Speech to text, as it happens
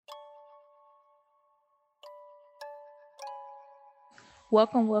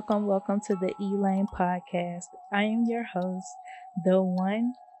Welcome to the Elaine podcast. I am your host, the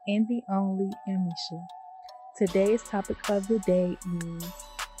one and the only Amisha. Today's topic of the day is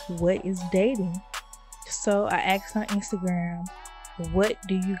what is dating? So I asked on Instagram, what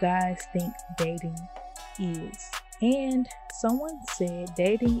do you guys think dating is? And someone said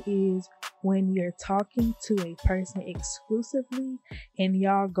dating is when you're talking to a person exclusively and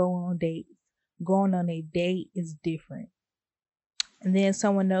y'all go on dates. Going on a date is different. And then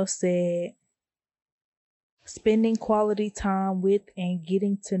someone else said spending quality time with and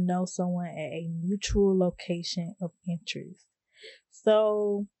getting to know someone at a mutual location of interest.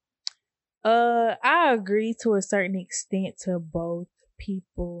 So, I agree to a certain extent to both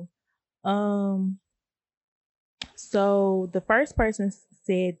people. Um, so the first person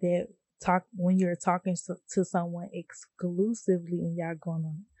said that talk when you're talking to someone exclusively and y'all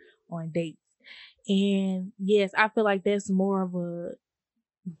going on dates. And yes, I feel like that's a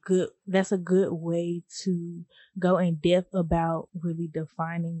good way to go in depth about really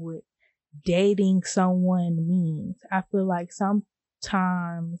defining what dating someone means. I feel like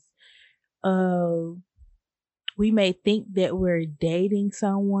sometimes uh we may think that we're dating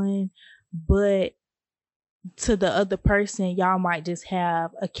someone, but to the other person y'all might just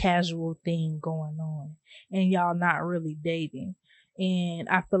have a casual thing going on and y'all not really dating. And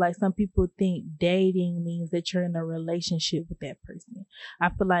I feel like some people think dating means that you're in a relationship with that person. I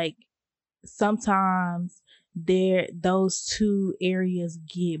feel like sometimes those two areas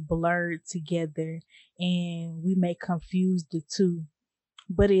get blurred together and we may confuse the two.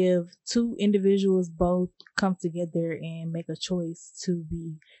 But if two individuals both come together and make a choice to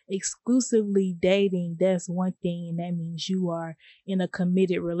be exclusively dating, that's one thing, and that means you are in a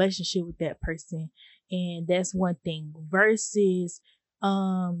committed relationship with that person. And that's one thing versus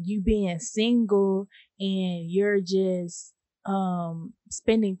you being single and you're just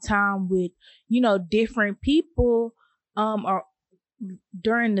spending time with, different people or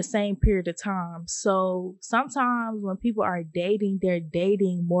during the same period of time. So sometimes when people are dating, they're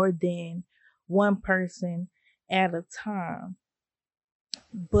dating more than one person at a time.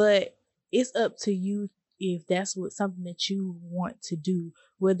 But it's up to you if that's what something that you want to do,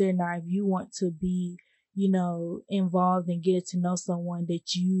 whether or not if you want to be, involved and get to know someone that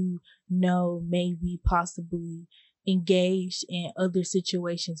maybe possibly engaged in other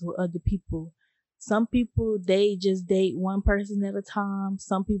situations with other people. Some people they just date one person at a time.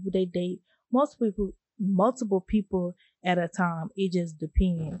 Some people they date multiple people at a time. It just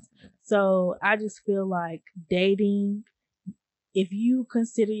depends. So I just feel like dating, if you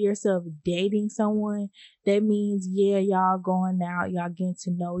consider yourself dating someone, that means, yeah, y'all going out, y'all getting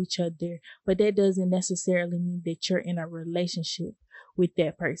to know each other, but that doesn't necessarily mean that you're in a relationship with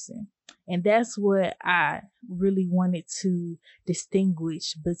that person. And that's what I really wanted to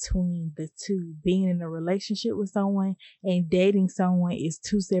distinguish between the two. Being in a relationship with someone and dating someone is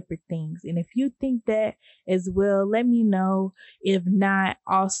two separate things. And if you think that as well, let me know. If not,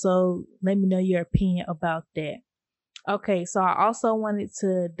 also let me know your opinion about that. Okay, so I also wanted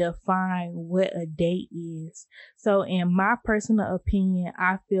to define what a date is. So, in my personal opinion,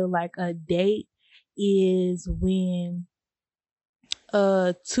 I feel like a date is when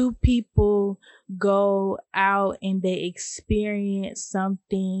two people go out and they experience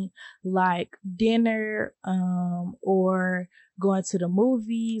something like dinner or going to the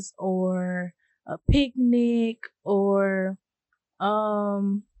movies or a picnic or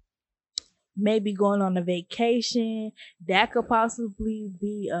um maybe going on a vacation. That could possibly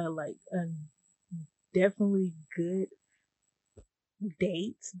be a definitely good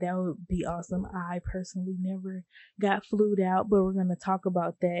date. That would be awesome. I personally never got flued out, but we're gonna talk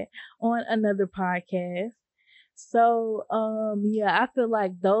about that on another podcast. So yeah, I feel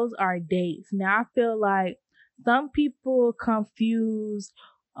like those are dates. Now I feel like some people confuse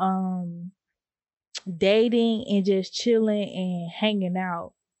um dating and just chilling and hanging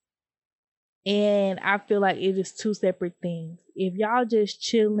out. And I feel like it is two separate things. If y'all just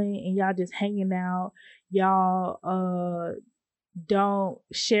chilling and y'all just hanging out, y'all don't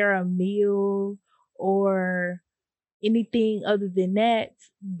share a meal or anything other than that,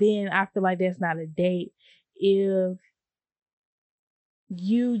 then I feel like that's not a date. If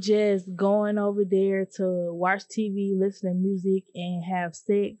you just going over there to watch TV, listen to music, and have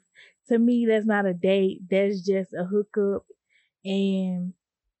sex, to me that's not a date. That's just a hookup. And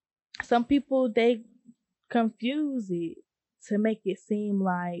some people they confuse it to make it seem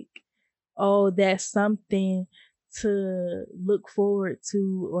like, oh, that's something to look forward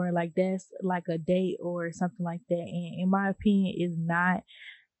to, or like that's like a date or something like that. And in my opinion, is not.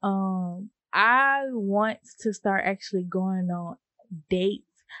 I want to start actually going on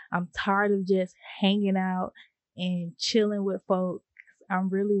dates. I'm tired of just hanging out and chilling with folks. I'm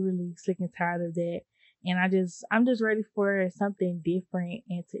really, really sick and tired of that. And I'm just ready for something different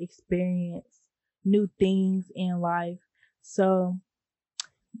and to experience new things in life. So,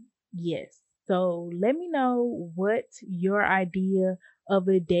 yes. So let me know what your idea of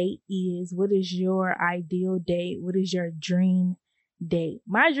a date is. What is your ideal date? What is your dream date?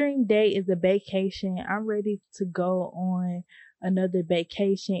 My dream date is a vacation. I'm ready to go on another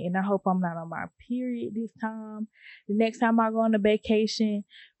vacation, and I hope I'm not on my period this time. The next time I go on a vacation,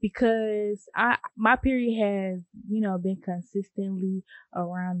 because my period has, been consistently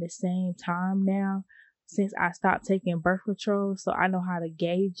around the same time now since I stopped taking birth control, so I know how to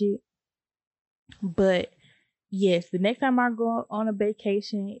gauge it. But yes, the next time I go on a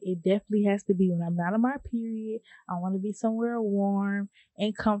vacation, it definitely has to be when I'm not on my period. I want to be somewhere warm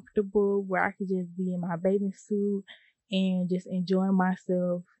and comfortable where I could just be in my bathing suit and just enjoying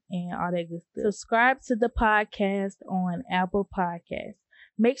myself and all that good stuff. Subscribe to the podcast on Apple Podcasts.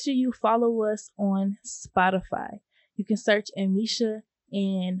 Make sure you follow us on Spotify. You can search Amisha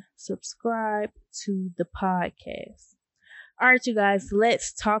and subscribe to the podcast. All right, you guys,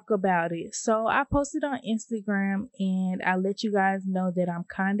 let's talk about it. So I posted on Instagram and I let you guys know that I'm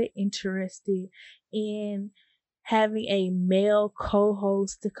kind of interested in having a male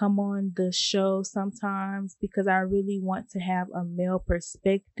co-host to come on the show sometimes, because I really want to have a male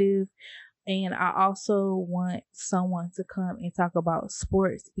perspective. And I also want someone to come and talk about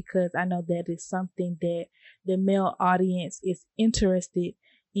sports, because I know that is something that the male audience is interested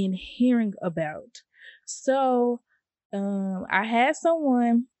in hearing about. So I had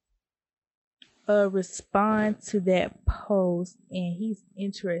someone respond to that post, and he's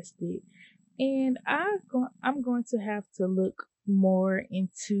interested, and I'm going to have to look more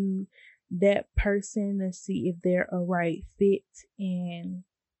into that person to see if they're a right fit, and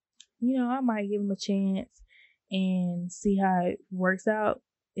I might give him a chance and see how it works out.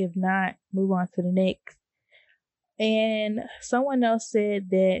 If not, move on to the next. And someone else said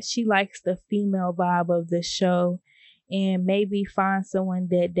that she likes the female vibe of the show, and maybe find someone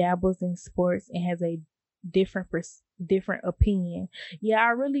that dabbles in sports and has a different opinion. Yeah,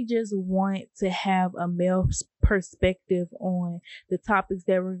 I really just want to have a male perspective on the topics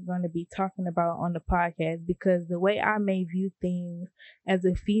that we're going to be talking about on the podcast, because the way I may view things as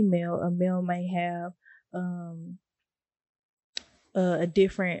a female, a male may have a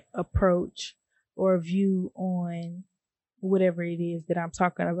different approach or view on whatever it is that I'm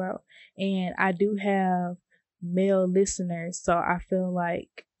talking about. And I do have male listeners, so I feel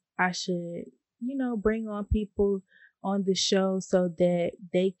like I should, bring on people on the show so that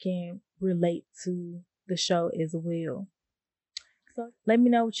they can relate to the show as well. So let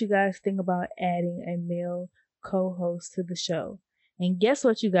me know what you guys think about adding a male co-host to the show. And guess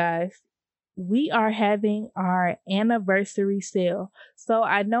what, you guys? We are having our anniversary sale. So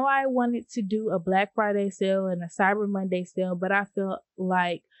I know I wanted to do a Black Friday sale and a Cyber Monday sale, but I feel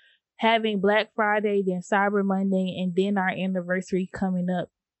like having Black Friday, then Cyber Monday, and then our anniversary coming up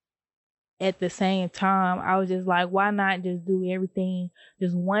at the same time, I was just like, why not just do everything,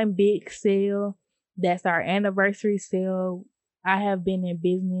 just one big sale? That's our anniversary sale. I have been in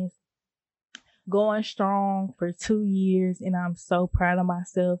business going strong for 2 years, and I'm so proud of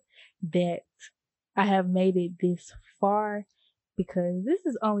myself that I have made it this far, because this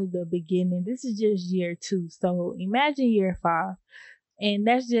is only the beginning. This is just year 2. So imagine year 5. And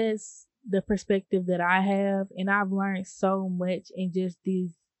that's just the perspective that I have. And I've learned so much in just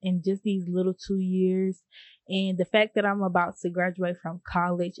these little 2 years. And the fact that I'm about to graduate from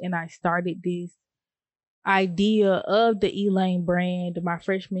college and I started this idea of the Elaine brand my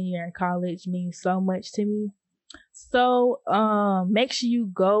freshman year in college means so much to me. So make sure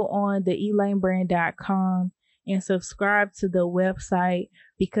you go on the elainebrand.com and subscribe to the website,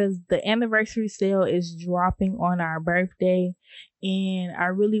 because the anniversary sale is dropping on our birthday, and I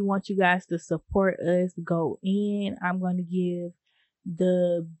really want you guys to support us. Go in. I'm going to give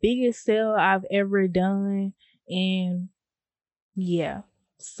the biggest sale I've ever done, and yeah.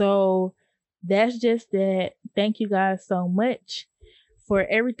 So that's just that. Thank you guys so much for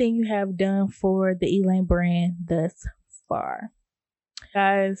everything you have done for the Elaine brand thus far.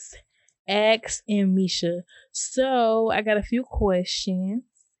 Guys, Ax and Misha. So I got a few questions,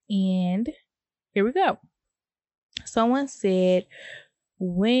 and here we go. Someone said,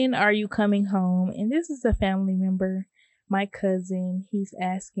 when are you coming home? And this is a family member, my cousin. He's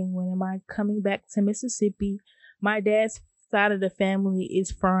asking, when am I coming back to Mississippi? My dad's side of the family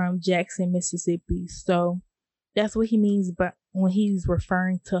is from Jackson, Mississippi. So that's what he means by when he's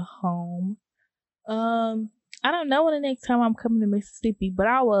referring to home. I don't know when the next time I'm coming to Mississippi, but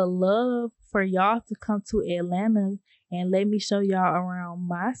I would love for y'all to come to Atlanta and let me show y'all around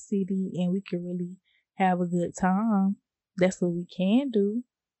my city and we can really have a good time. That's what we can do.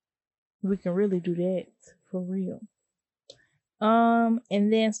 We can really do that for real.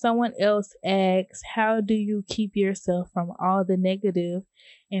 And then someone else asks, how do you keep yourself from all the negative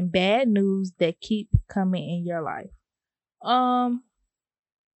and bad news that keep coming in your life?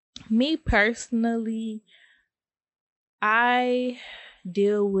 Me personally, I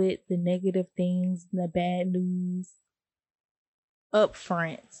deal with the negative things, the bad news up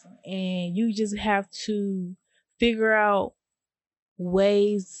front. And you just have to figure out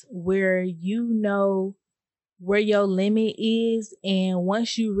ways where you know where your limit is. And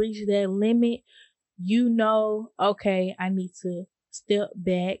once you reach that limit, you know, okay, I need to step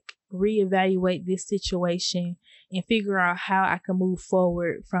back, reevaluate this situation, and figure out how I can move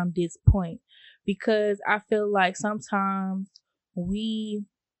forward from this point. Because I feel like sometimes we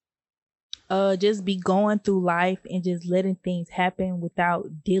just be going through life and just letting things happen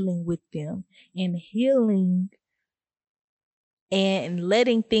without dealing with them and healing and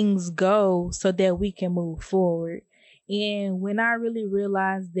letting things go so that we can move forward. And when I really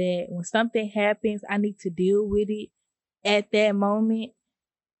realized that when something happens, I need to deal with it at that moment,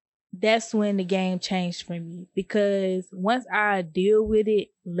 that's when the game changed for me. Because once I deal with it,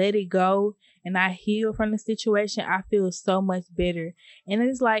 let it go, and I heal from the situation, I feel so much better. And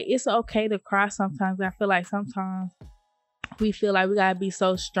it's like, it's okay to cry sometimes. I feel like sometimes we feel like we gotta be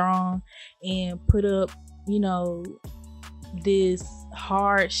so strong and put up, this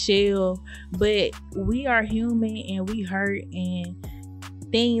hard shell, but we are human and we hurt and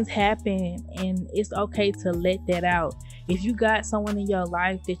things happen, and it's okay to let that out. If you got someone in your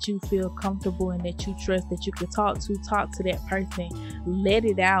life that you feel comfortable and that you trust, that you can talk to that person. Let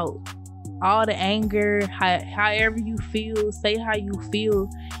it out. All the anger, however you feel, say how you feel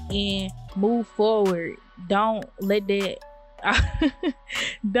and move forward. Don't let that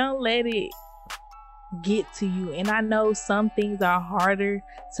don't let it get to you. And I know some things are harder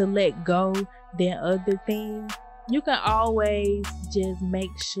to let go than other things. You can always just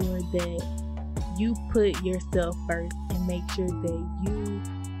make sure that you put yourself first and make sure that you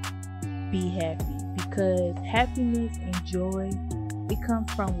be happy, because happiness and joy, it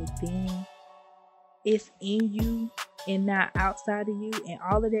comes from within. It's in you and not outside of you. And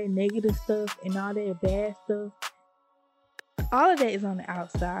all of that negative stuff and all that bad stuff, all of that is on the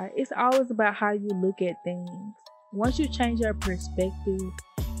outside. It's always about how you look at things. Once you change your perspective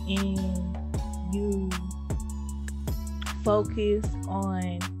and you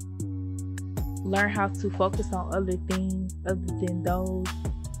learn how to focus on other things other than those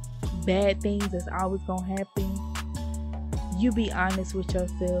bad things that's always gonna happen, you be honest with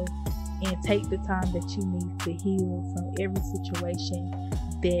yourself and take the time that you need to heal from every situation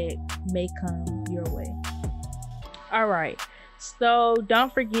that may come your way. All right, so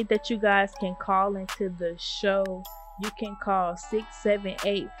don't forget that you guys can call into the show. You can call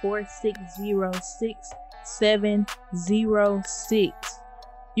 678-460-6706.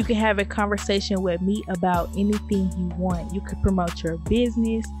 You can have a conversation with me about anything you want. You can promote your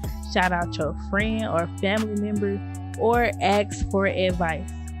business, shout out your friend or family member, or ask for advice.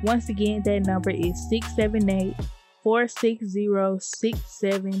 Once again, that number is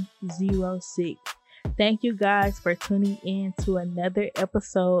 678-460-6706. Thank you guys for tuning in to another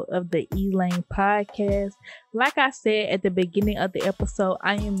episode of the Elaine Podcast. Like I said at the beginning of the episode,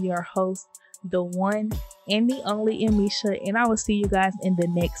 I am your host, the one and the only Amisha, and I will see you guys in the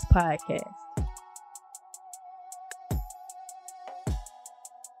next podcast.